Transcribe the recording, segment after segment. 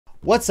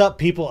What's up,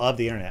 people of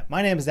the internet?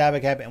 My name is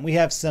Abacab, and we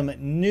have some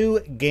new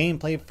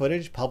gameplay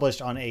footage published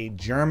on a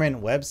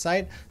German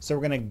website. So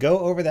we're going to go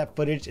over that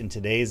footage in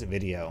today's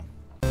video.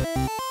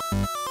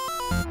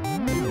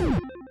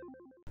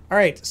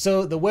 Alright,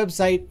 so the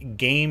website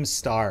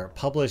Gamestar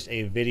published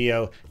a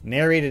video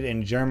narrated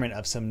in German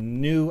of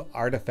some new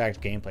artifact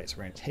gameplay. So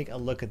we're going to take a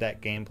look at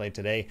that gameplay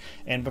today.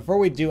 And before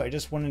we do, I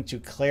just wanted to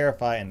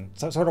clarify and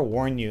sort of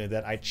warn you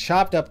that I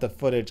chopped up the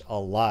footage a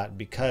lot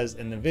because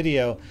in the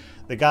video,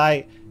 the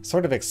guy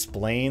sort of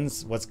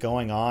explains what's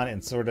going on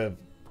in sort of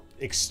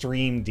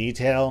extreme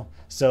detail.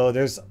 So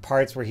there's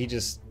parts where he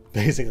just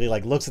basically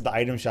like looks at the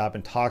item shop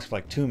and talks for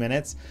like 2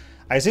 minutes.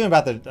 I assume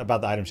about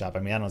the item shop.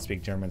 I mean, I don't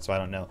speak German, so I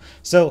don't know.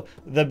 So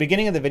the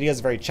beginning of the video is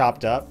very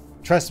chopped up.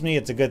 Trust me,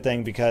 it's a good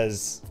thing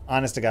because,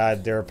 honest to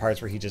God, there are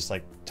parts where he just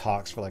like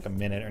talks for like a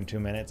minute or 2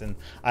 minutes, and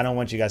I don't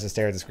want you guys to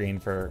stare at the screen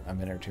for a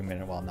minute or 2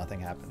 minutes while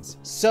nothing happens.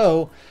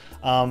 So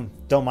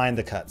don't mind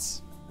the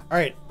cuts. All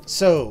right,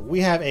 so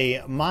we have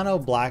a mono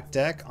black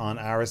deck on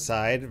our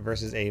side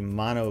versus a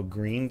mono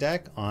green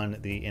deck on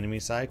the enemy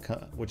side,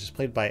 which is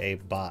played by a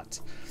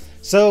bot.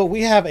 So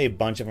we have a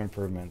bunch of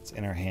improvements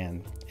in our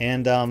hand,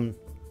 and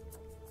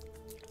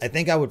I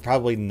think I would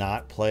probably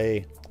not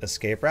play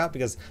Escape Route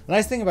because the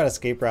nice thing about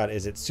Escape Route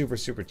is it's super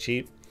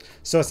cheap.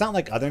 So it's not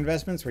like other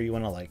investments where you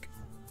want to like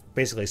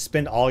basically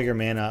spend all your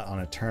mana on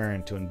a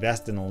turn to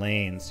invest in a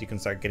lane so you can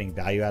start getting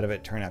value out of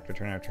it turn after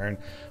turn after turn.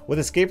 With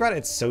Escape Route,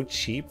 it's so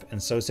cheap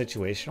and so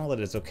situational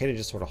that it's okay to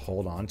just sort of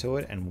hold on to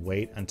it and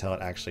wait until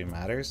it actually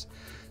matters.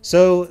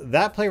 So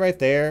that play right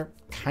there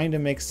kind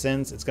of makes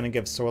sense. It's going to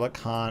give Sorla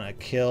Khan a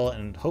kill,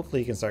 and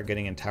hopefully he can start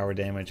getting in tower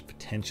damage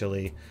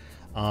potentially.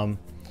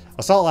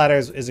 Assault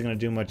Ladders isn't going to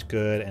do much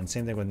good, and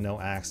same thing with No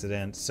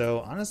Accident.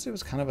 So honestly, it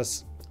was kind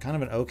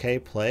of an okay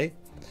play.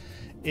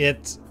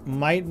 It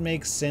might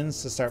make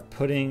sense to start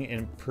putting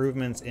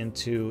improvements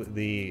into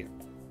the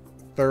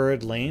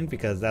third lane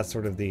because that's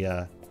sort of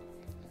the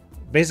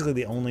basically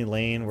the only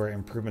lane where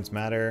improvements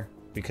matter,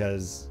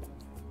 because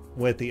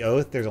with the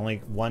Oath there's only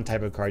one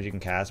type of card you can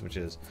cast, which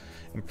is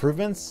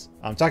improvements.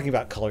 I'm talking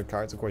about colored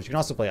cards, of course. You can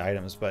also play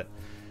items, but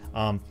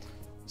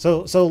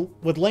so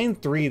with lane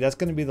 3, that's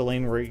going to be the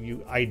lane where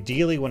you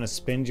ideally want to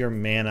spend your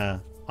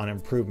mana on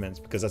improvements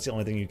because that's the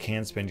only thing you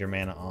can spend your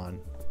mana on.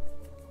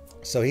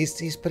 So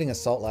he's putting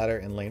Assault Ladder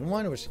in lane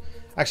 1, which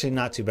actually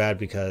not too bad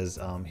because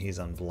he's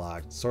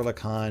unblocked. Sorla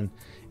Khan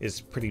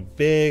is pretty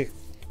big.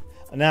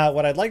 Now,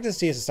 what I'd like to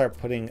see is to start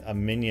putting a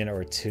minion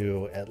or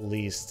two, at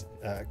least,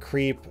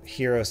 creep,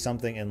 hero,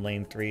 something in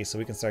lane 3, so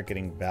we can start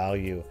getting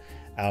value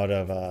out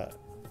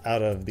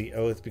of the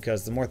Oath,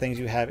 because the more things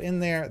you have in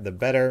there, the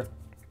better.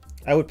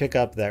 I would pick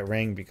up that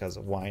ring because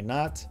why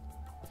not?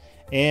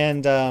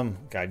 And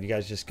God, you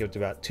guys just skipped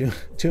about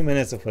two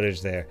minutes of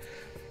footage there.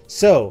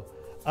 So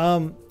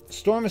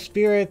Storm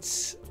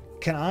Spirits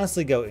can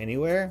honestly go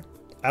anywhere.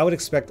 I would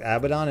expect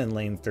Abaddon in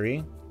lane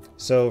 3.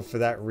 So for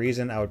that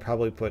reason, I would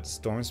probably put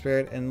Storm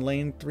Spirit in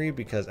lane 3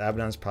 because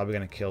Abaddon's probably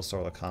going to kill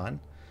Sorla Khan,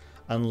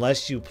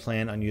 unless you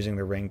plan on using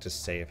the ring to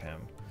save him.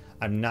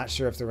 I'm not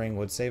sure if the ring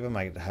would save him.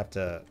 I'd have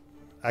to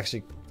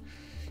actually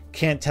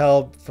can't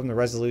tell from the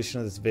resolution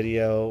of this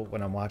video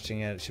when I'm watching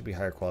it. It should be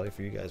higher quality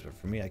for you guys, but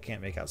for me, I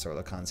can't make out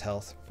Sorla Khan's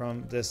health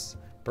from this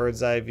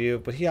bird's eye view.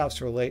 But he opts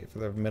for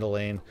the middle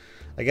lane,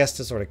 I guess,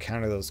 to sort of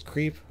counter those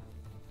creep.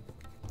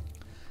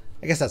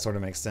 I guess that sort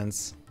of makes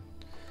sense.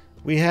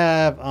 We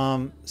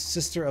have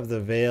Sister of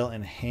the Veil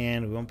in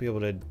hand. We won't be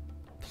able to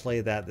play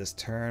that this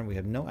turn. We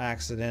have No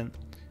Accident.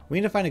 We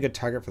need to find a good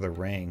target for the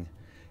ring.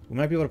 We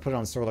might be able to put it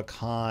on Sorla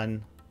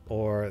Khan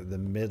or the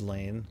mid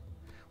lane.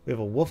 We have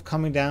a wolf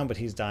coming down, but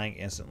he's dying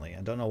instantly.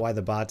 I don't know why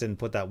the bot didn't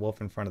put that wolf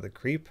in front of the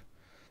creep.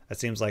 That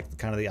seems like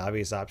kind of the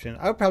obvious option.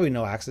 I would probably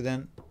No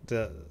Accident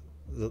the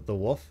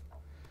wolf.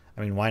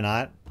 I mean, why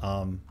not?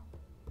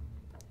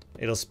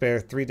 It'll spare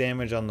 3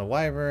 damage on the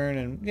wyvern,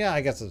 and yeah,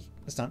 I guess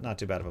it's not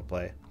too bad of a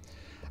play.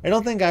 I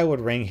don't think I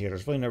would ring here.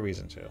 There's really no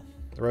reason to.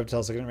 The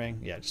Reptile Signet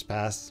Ring, yeah, just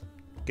pass.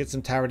 Get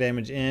some tower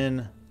damage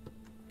in.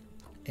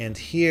 And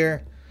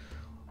here,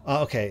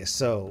 okay,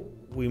 so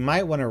we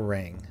might want to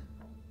ring.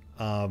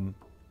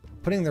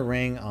 Putting the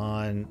ring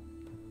on,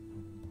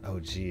 oh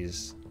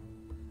geez,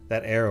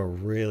 that arrow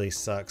really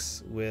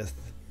sucks with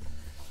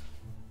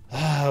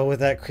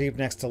that creep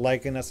next to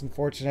Lycan. That's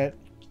unfortunate.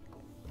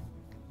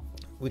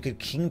 We could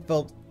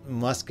Kingfolk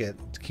Musket,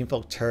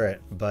 Kingfolk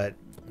Turret, but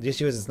the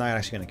issue is it's not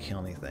actually going to kill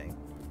anything.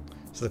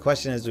 So the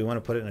question is, do we want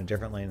to put it in a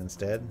different lane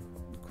instead?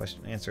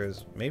 Answer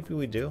is maybe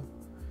we do.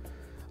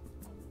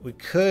 We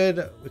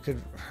could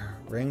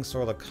ring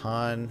Sorla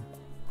Khan.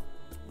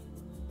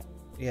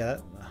 Yeah,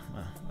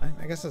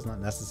 I guess that's not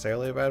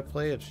necessarily a bad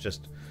play. It's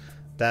just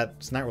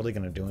that's not really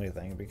going to do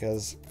anything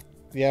because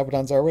the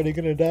Abaddon's already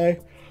going to die.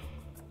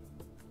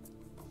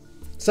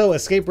 So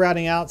escape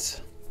routing out,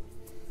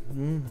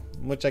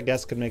 which I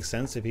guess could make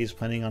sense if he's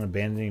planning on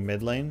abandoning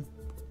mid lane.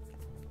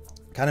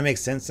 Kind of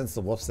makes sense since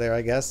the wolf's there,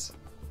 I guess.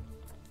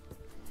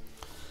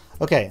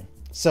 Okay,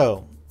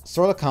 so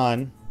Sorla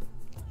Khan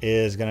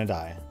is going to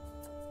die.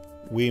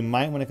 We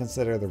might want to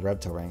consider the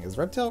Reptile Ring. Is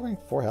Reptile Ring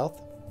 4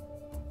 health?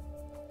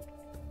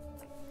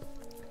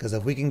 Because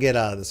if we can get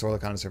the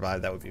Sorlicon to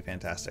survive, that would be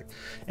fantastic.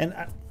 And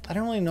I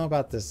don't really know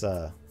about this.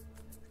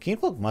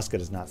 Keenfolk Musket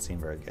does not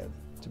seem very good,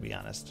 to be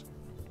honest.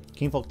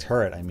 Keenfolk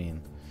Turret, I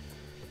mean.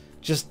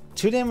 Just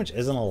 2 damage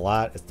isn't a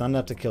lot. It's not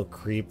enough to kill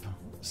creep.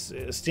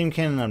 Steam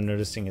Cannon, I'm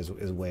noticing, is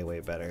way, way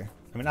better.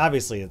 I mean,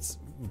 obviously it's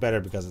better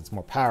because it's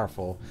more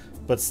powerful,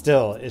 but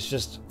still, it's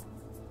just...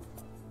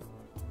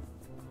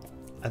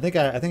 I think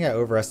I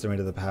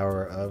overestimated the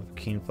power of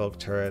Keenfolk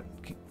Turret.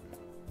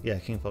 Yeah,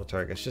 Keenfolk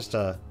Turret. It's just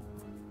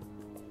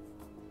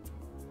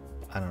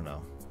I don't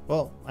know.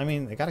 Well, I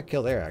mean, it got a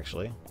kill there,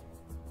 actually.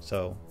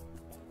 So,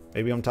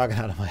 maybe I'm talking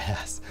out of my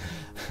ass.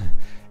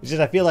 It's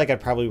just I feel like I'd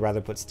probably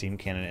rather put Steam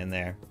Cannon in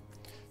there.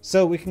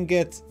 So we can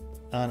get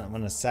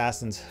an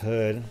Assassin's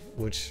Hood,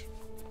 which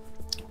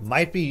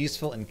might be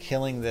useful in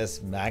killing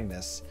this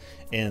Magnus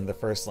in the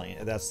first lane.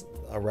 That's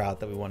a route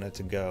that we wanted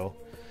to go.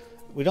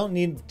 We don't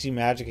need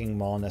Demagicking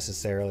Maul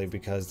necessarily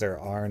because there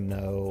are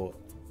no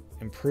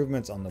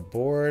improvements on the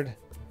board.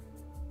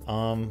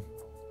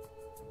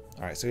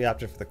 Alright, so we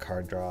opted for the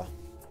card draw.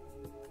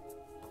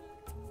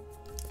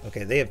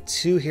 Okay, they have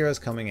 2 heroes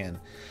coming in.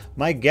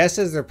 My guess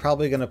is they're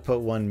probably going to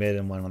put 1 mid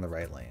and 1 on the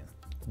right lane.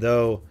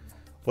 Though,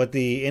 what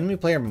the enemy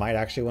player might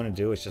actually want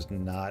to do is just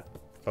not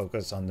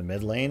focus on the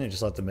mid lane and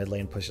just let the mid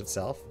lane push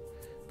itself.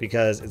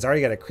 Because it's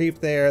already got a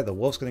creep there, the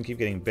wolf's going to keep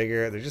getting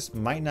bigger, there just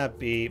might not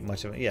be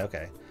much of it. Yeah,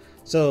 okay.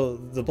 So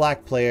the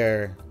black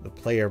player, the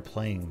player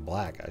playing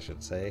black, I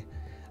should say,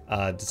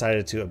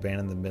 decided to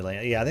abandon the mid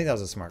lane. Yeah, I think that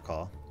was a smart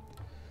call.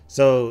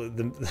 So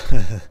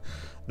the,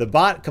 the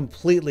bot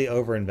completely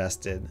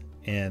overinvested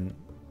in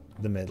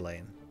the mid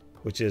lane,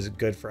 which is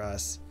good for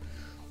us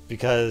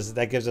because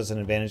that gives us an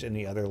advantage in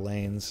the other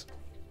lanes.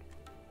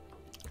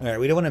 All right,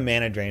 we don't want to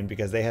mana drain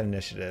because they had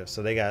initiative,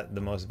 so they got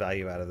the most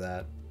value out of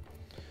that.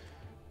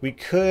 We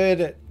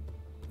could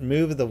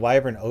move the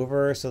Wyvern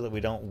over so that we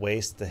don't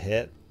waste the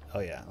hit. Oh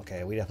yeah,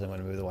 okay, we definitely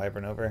want to move the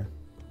Wyvern over.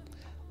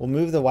 We'll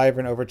move the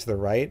Wyvern over to the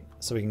right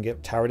so we can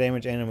get tower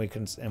damage in and we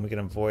can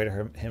avoid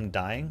him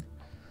dying.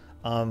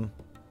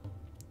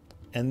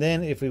 And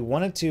then if we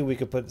wanted to, we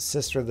could put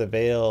Sister of the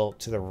Veil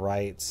to the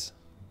right.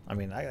 I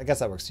mean, I guess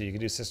that works too. You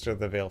could do Sister of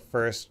the Veil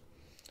first,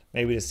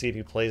 maybe to see if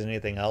he plays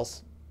anything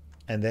else,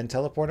 and then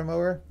teleport him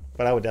over.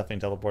 But I would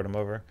definitely teleport him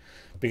over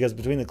because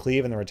between the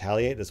Cleave and the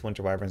Retaliate, this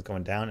Winter Wyvern's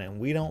going down, and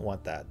we don't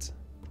want that.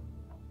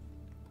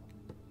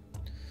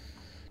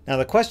 Now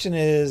the question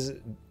is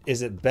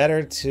it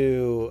better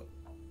to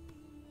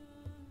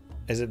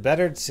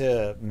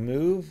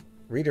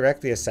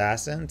redirect the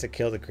assassin to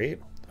kill the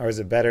creep, or is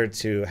it better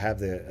to have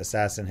the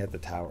assassin hit the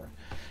tower?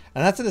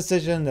 And that's a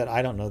decision that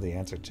I don't know the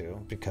answer to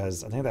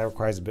because I think that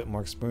requires a bit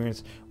more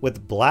experience.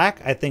 With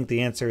black, I think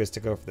the answer is to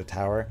go for the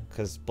tower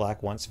because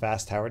black wants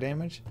fast tower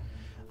damage.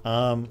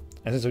 And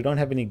since we don't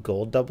have any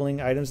gold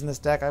doubling items in this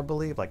deck, I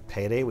believe, like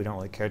Payday, we don't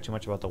really care too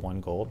much about the 1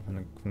 gold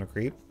from the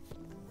creep.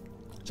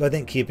 So I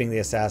think keeping the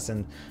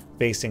assassin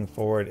facing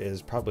forward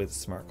is probably the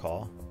smart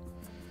call.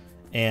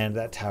 And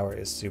that tower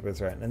is super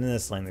threatened. And in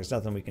this lane, there's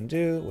nothing we can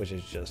do, which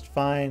is just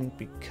fine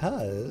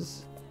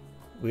because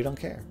we don't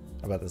care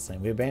about this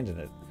lane. We abandoned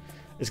it.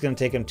 It's going to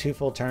take him 2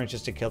 full turns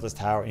just to kill this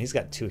tower, and he's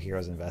got 2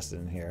 heroes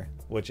invested in here,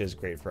 which is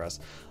great for us.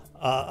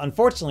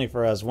 Unfortunately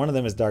for us, one of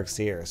them is Dark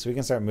Seer, so we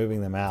can start moving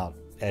them out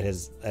at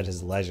his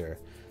leisure,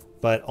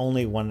 but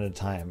only 1 at a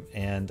time.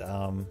 And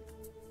I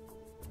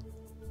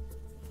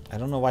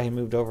don't know why he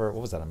moved over.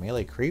 What was that, a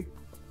melee creep?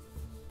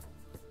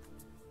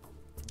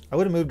 I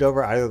would have moved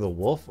over either the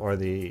wolf or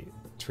the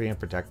Treant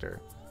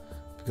Protector,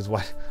 because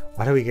why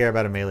do we care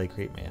about a melee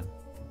creep, man?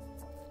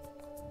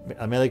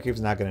 A melee creep's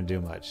not going to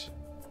do much.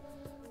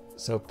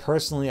 So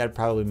personally, I'd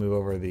probably move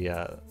over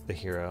the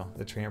hero,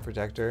 the Treant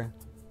Protector.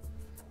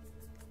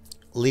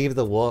 Leave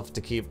the wolf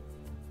to keep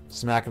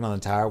smacking on the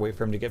tower. Wait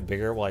for him to get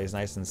bigger while he's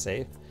nice and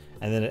safe,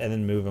 and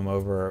then move him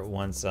over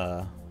once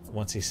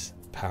he's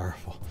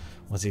powerful,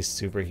 once he's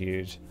super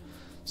huge.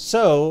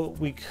 So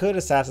we could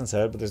Assassin's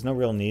Hood, but there's no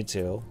real need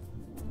to.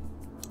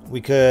 We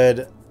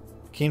could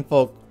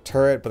Keenfolk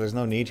Turret, but there's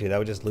no need to. That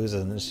would just lose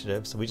an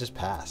initiative, so we just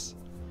pass.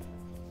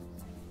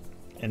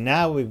 And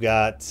now we've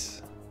got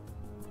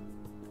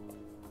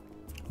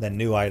that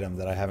new item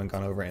that I haven't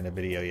gone over in a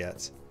video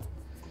yet.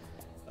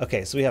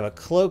 Okay, so we have a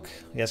cloak.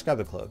 Yes, grab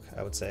the cloak,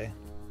 I would say.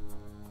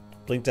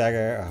 Blink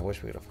Dagger. Oh, I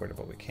wish we could afford it,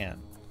 but we can't.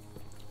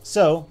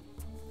 So,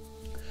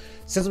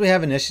 since we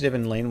have initiative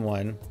in lane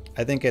 1,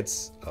 I think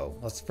it's... Oh,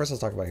 let's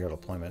talk about hero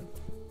deployment.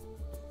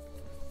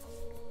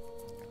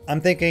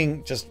 I'm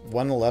thinking just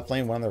 1 on the left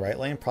lane, 1 on the right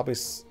lane. Probably...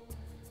 if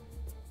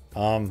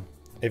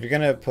you're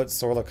going to put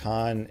Sorla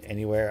Khan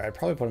anywhere, I'd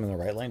probably put him in the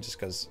right lane just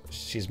because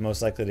she's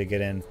most likely to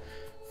get in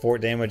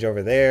fort damage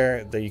over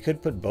there. Though you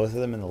could put both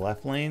of them in the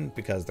left lane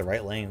because the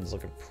right lane is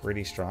looking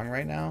pretty strong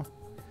right now.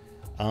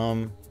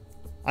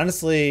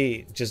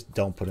 Honestly, just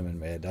don't put him in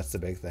mid. That's the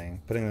big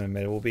thing. Putting him in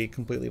mid will be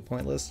completely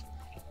pointless.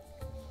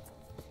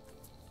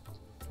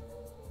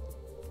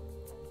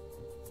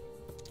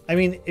 I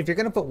mean, if you're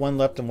going to put 1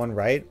 left and 1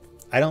 right,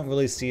 I don't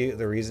really see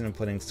the reason in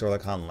putting Sorla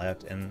Khan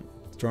left and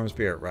Storm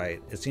Spirit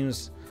right. It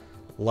seems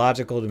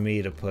logical to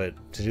me to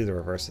do the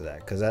reverse of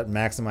that, because that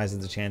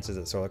maximizes the chances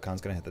that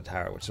Sorlacon's going to hit the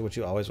tower, which is what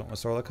you always want with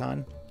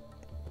Sorlacon.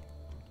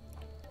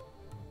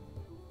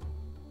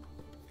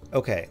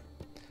 Okay,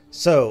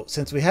 so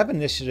since we have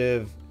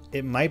initiative,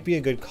 it might be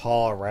a good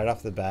call right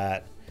off the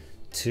bat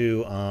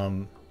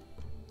to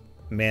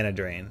mana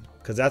drain,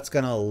 because that's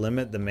going to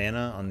limit the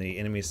mana on the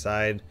enemy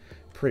side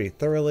pretty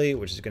thoroughly,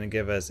 which is going to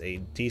give us a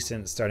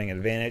decent starting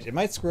advantage. It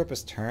might screw up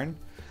his turn.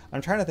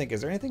 I'm trying to think,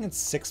 is there anything in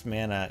 6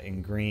 mana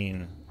in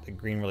green that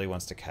green really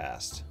wants to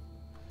cast?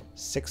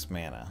 6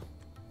 mana.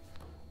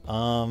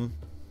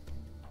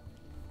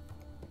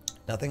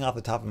 Nothing off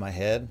the top of my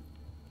head.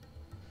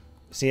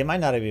 See, it might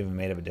not have even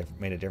made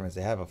a difference.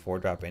 They have a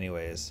 4-drop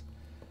anyways.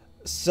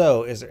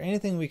 So, is there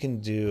anything we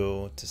can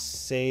do to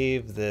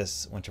save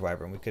this Winter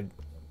Wyvern? We could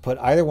put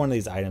either one of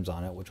these items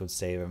on it, which would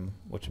save him,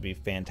 which would be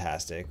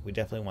fantastic. We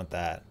definitely want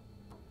that.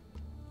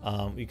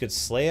 You could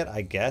slay it,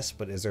 I guess,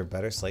 but is there a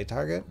better slay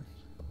target?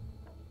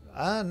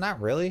 Not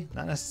really.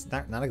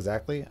 Not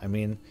exactly. I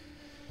mean,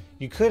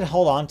 you could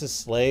hold on to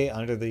slay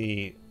under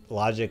the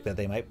logic that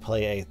they might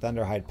play a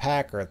Thunderhide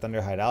pack or a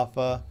Thunderhide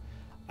alpha.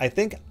 I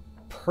think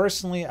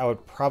personally I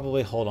would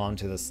probably hold on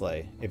to the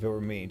slay if it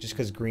were me, just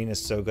because green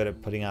is so good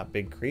at putting out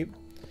big creep.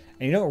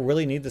 And you don't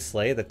really need the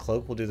slay. The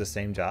cloak will do the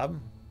same job.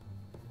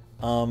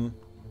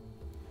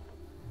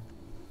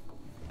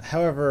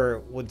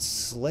 However, would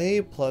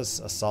slay plus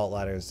assault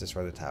ladders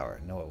destroy the tower?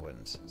 No, it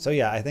wouldn't. So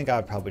yeah, I think I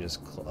would probably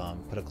just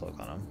put a cloak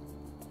on him.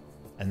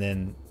 And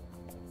then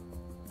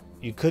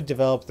you could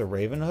develop the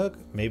Raven Hook,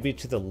 maybe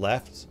to the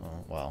left.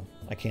 Oh, well,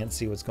 I can't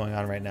see what's going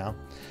on right now.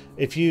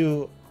 If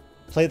you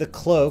play the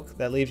cloak,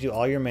 that leaves you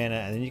all your mana,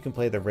 and then you can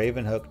play the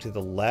Raven Hook to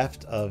the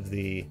left of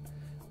the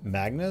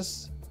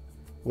Magnus,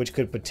 which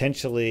could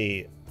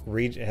potentially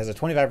it has a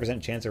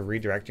 25% chance of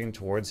redirecting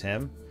towards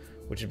him,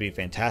 which would be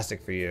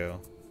fantastic for you,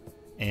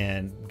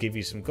 and give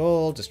you some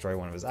gold, destroy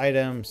one of his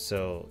items.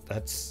 So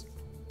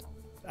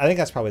I think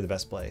that's probably the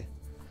best play.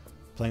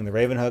 Playing the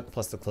Raven Hook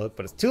plus the cloak,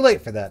 but it's too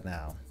late for that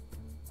now.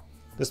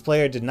 This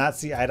player did not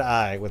see eye to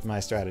eye with my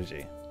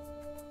strategy.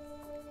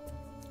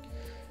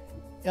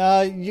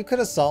 You could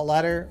assault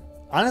ladder.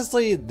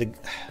 Honestly,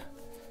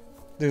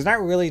 there's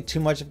not really too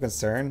much of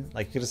concern.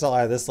 Like, you could assault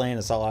ladder this lane,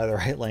 assault ladder the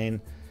right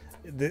lane.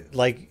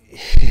 Like,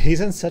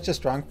 he's in such a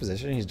strong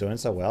position. He's doing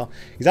so well.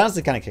 He's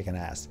honestly kind of kicking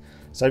ass.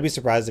 So I'd be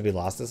surprised if he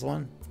lost this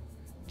one.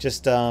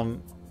 Just, yeah,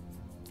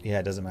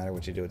 it doesn't matter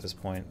what you do at this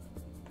point.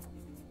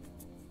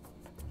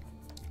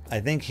 I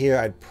think here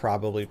I'd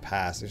probably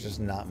pass. There's just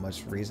not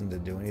much reason to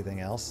do anything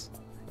else.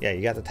 Yeah,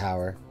 you got the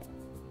tower.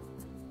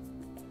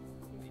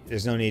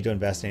 There's no need to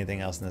invest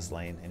anything else in this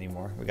lane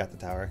anymore. We got the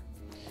tower.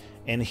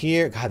 And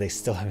here, God, they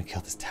still haven't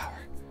killed this tower.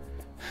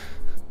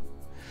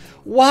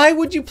 Why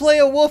would you play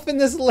a wolf in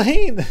this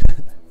lane?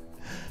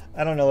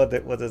 I don't know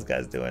what this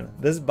guy's doing.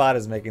 This bot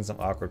is making some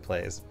awkward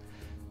plays.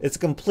 It's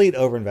complete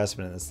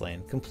overinvestment in this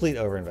lane. Complete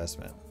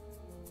overinvestment.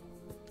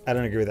 I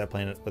don't agree with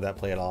that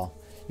play at all.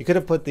 You could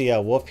have put the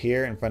wolf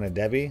here in front of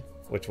Debbie,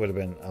 which would have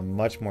been a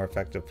much more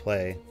effective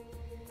play.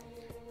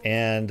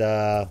 And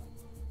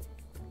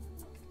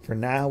for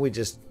now, we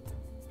just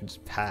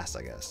pass,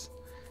 I guess.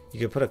 You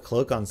could put a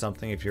cloak on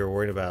something if you're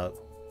worried about,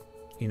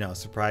 you know,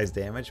 surprise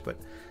damage. But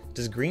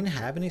does green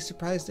have any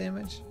surprise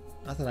damage?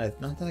 Not that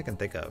I can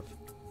think of.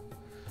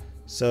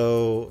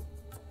 So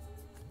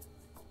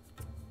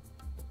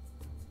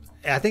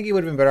I think he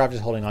would have been better off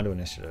just holding on to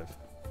initiative.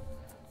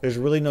 There's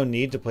really no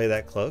need to play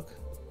that cloak.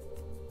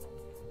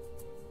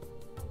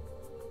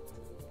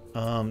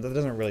 That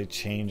doesn't really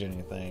change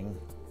anything.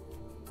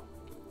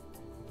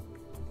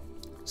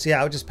 So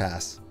yeah, I would just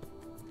pass.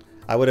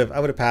 I would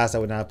have passed. I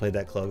would not have played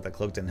that cloak. That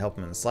cloak didn't help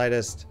him in the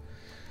slightest.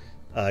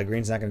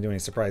 Green's not going to do any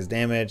surprise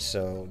damage,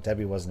 so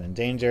Debbie wasn't in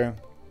danger.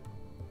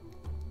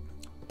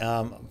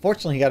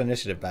 Fortunately, he got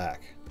initiative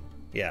back.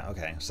 Yeah,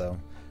 okay, so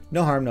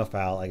no harm, no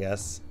foul, I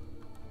guess.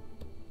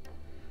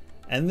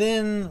 And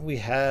then we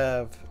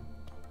have...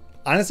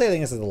 Honestly, I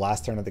think this is the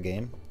last turn of the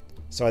game.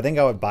 So I think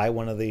I would buy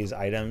one of these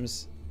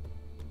items,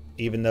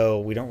 even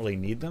though we don't really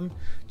need them,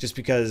 just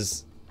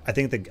because I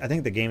think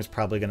the game's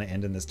probably going to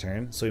end in this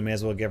turn. So we may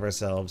as well give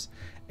ourselves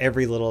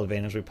every little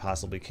advantage we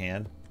possibly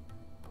can.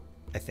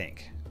 I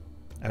think.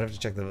 I would have to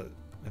check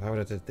if I would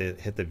have to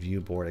hit the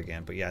view board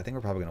again. But yeah, I think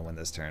we're probably going to win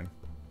this turn.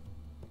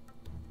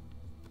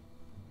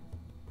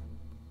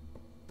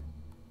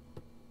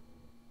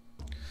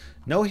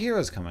 No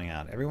heroes coming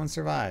out. Everyone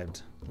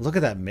survived. Look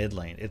at that mid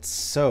lane. It's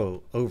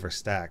so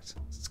overstacked.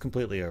 It's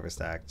completely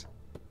overstacked.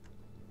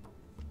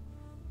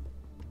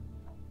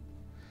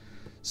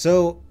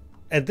 So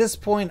at this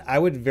point, I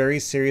would very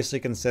seriously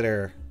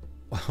consider...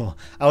 Well,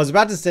 I was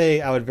about to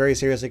say I would very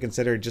seriously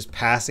consider just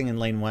passing in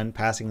lane 1,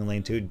 passing in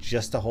lane 2,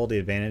 just to hold the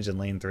advantage in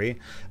lane 3.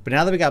 But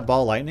now that we got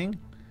Ball Lightning,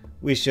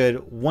 we should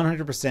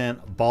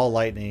 100% Ball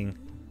Lightning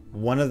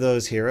one of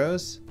those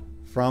heroes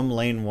from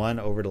lane 1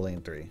 over to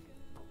lane 3.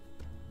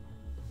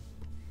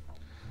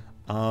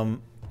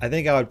 I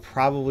think I would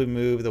probably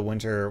move the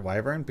Winter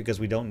Wyvern because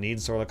we don't need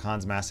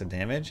Sorlacon's massive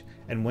damage,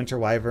 and Winter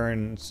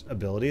Wyvern's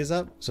ability is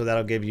up, so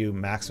that'll give you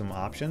maximum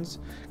options.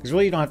 Because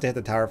really you don't have to hit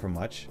the tower for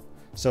much.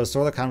 So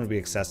Sorlacon would be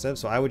excessive,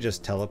 so I would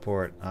just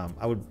teleport.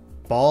 I would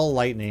Ball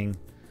Lightning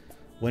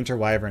Winter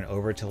Wyvern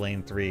over to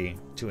lane 3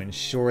 to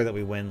ensure that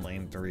we win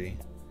lane 3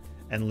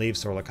 and leave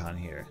Sorlacon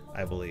here,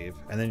 I believe.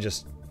 And then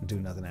just do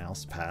nothing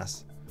else,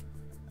 pass.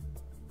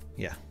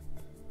 Yeah.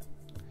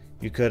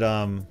 You could,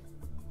 yeah,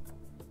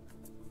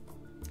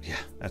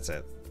 that's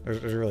it.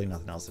 There's really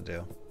nothing else to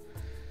do.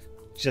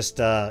 Just,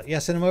 yeah,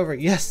 send him over.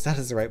 Yes, that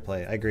is the right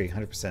play. I agree,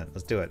 100%.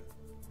 Let's do it.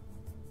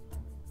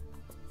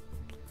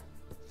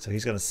 So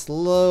he's going to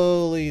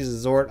slowly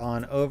Zort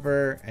on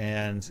over,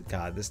 and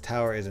God, this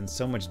tower is in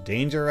so much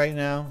danger right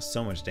now.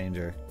 So much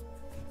danger.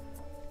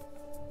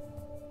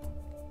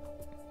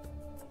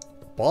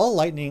 Ball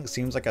Lightning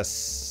seems like a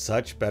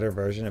such better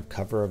version of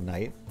Cover of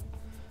Night.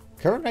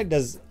 Cover of Night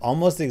does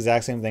almost the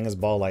exact same thing as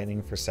Ball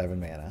Lightning for 7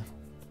 mana.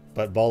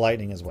 But Ball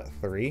Lightning is what,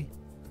 3?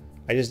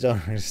 I just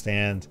don't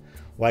understand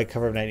why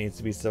Cover of Night needs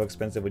to be so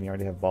expensive when you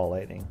already have Ball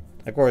Lightning.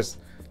 Of course,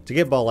 to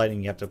get Ball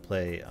Lightning, you have to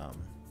play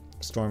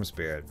Storm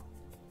Spirit.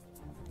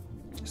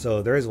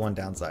 So there is one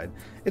downside.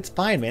 It's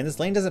fine, man. This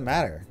lane doesn't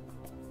matter.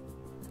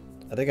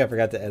 I think I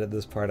forgot to edit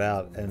this part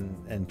out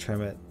and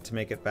trim it to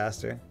make it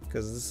faster,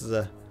 because this is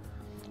a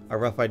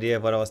rough idea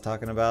of what I was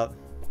talking about.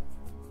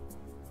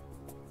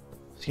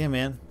 So yeah,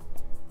 man.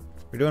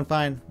 We're doing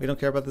fine. We don't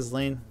care about this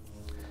lane.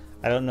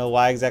 I don't know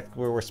why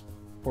exactly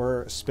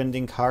we're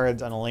spending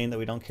cards on a lane that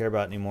we don't care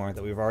about anymore,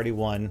 that we've already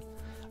won,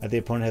 that the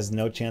opponent has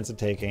no chance of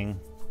taking.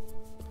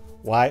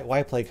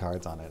 Why play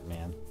cards on it,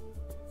 man?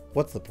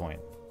 What's the point?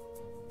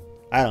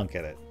 I don't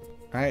get it.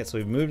 Alright, so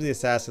we've moved the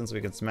assassin so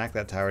we can smack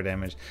that tower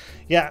damage.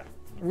 Yeah,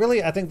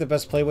 really, I think the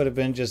best play would have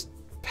been just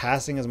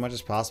passing as much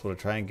as possible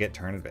to try and get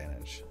turn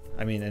advantage.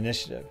 I mean,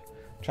 initiative.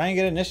 Try and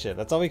get initiative.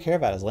 That's all we care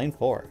about is lane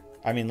 4.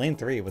 I mean, lane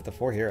 3 with the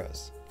 4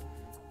 heroes.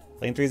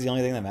 Lane 3 is the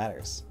only thing that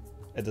matters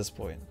at this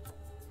point.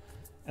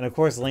 And of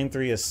course, lane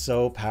 3 is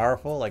so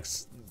powerful. Like,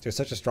 there's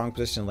such a strong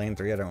position in lane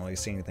 3, I don't really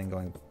see anything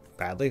going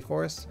badly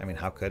for us. I mean,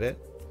 how could it?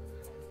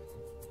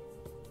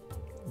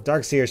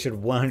 Darkseer should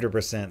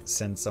 100%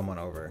 send someone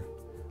over.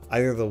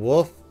 Either the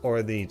Wolf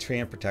or the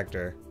Treant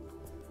Protector.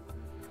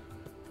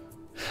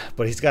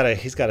 But he's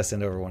gotta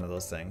send over one of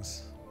those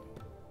things.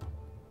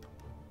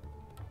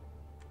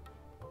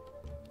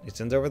 He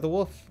sends over the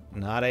Wolf.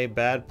 Not a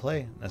bad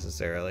play,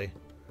 necessarily.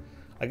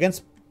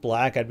 Against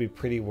Black, I'd be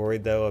pretty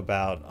worried, though,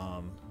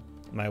 about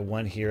my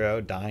one hero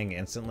dying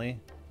instantly,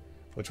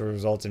 which would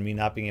result in me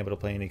not being able to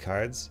play any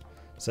cards.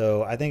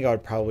 So I think I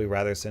would probably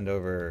rather send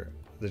over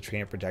the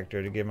Treant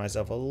Protector to give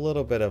myself a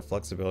little bit of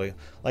flexibility.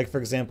 Like, for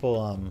example,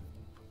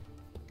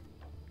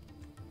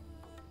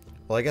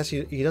 well, I guess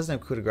he doesn't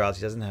have Coup de Grace,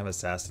 he doesn't have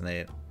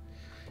Assassinate.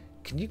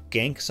 Can you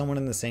gank someone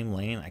in the same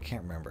lane? I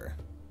can't remember.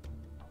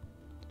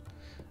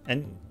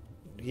 And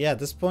yeah, at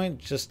this point,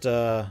 just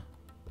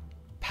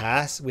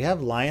pass. We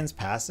have Lion's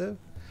passive,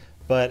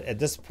 but at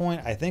this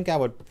point, I think I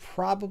would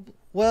probably,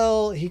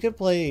 well, he could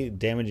play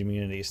damage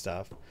immunity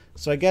stuff.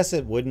 So I guess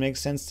it would make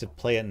sense to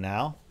play it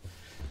now.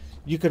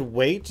 You could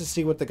wait to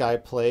see what the guy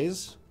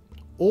plays,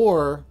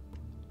 or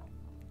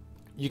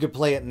you could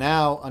play it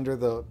now under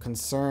the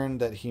concern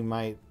that he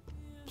might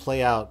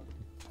play out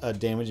a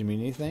damage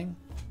immunity thing,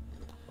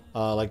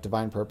 like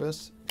Divine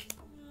Purpose,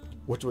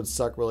 which would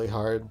suck really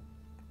hard.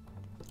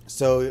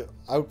 So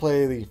I would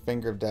play the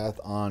Finger of Death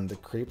on the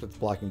creep that's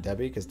blocking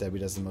Debbie, because Debbie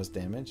does the most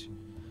damage.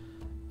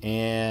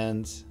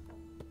 And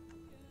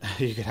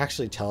you could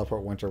actually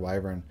teleport Winter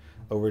Wyvern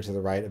over to the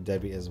right of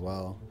Debbie as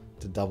well,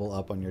 to double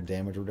up on your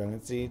damage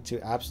redundancy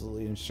to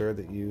absolutely ensure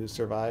that you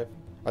survive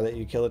or that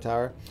you kill a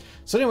tower.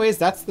 So anyways,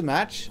 that's the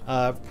match.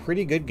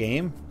 Pretty good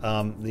game.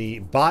 The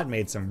bot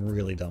made some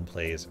really dumb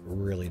plays,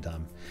 really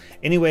dumb.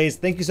 Anyways,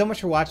 thank you so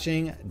much for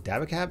watching.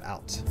 Dabacab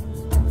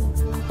out.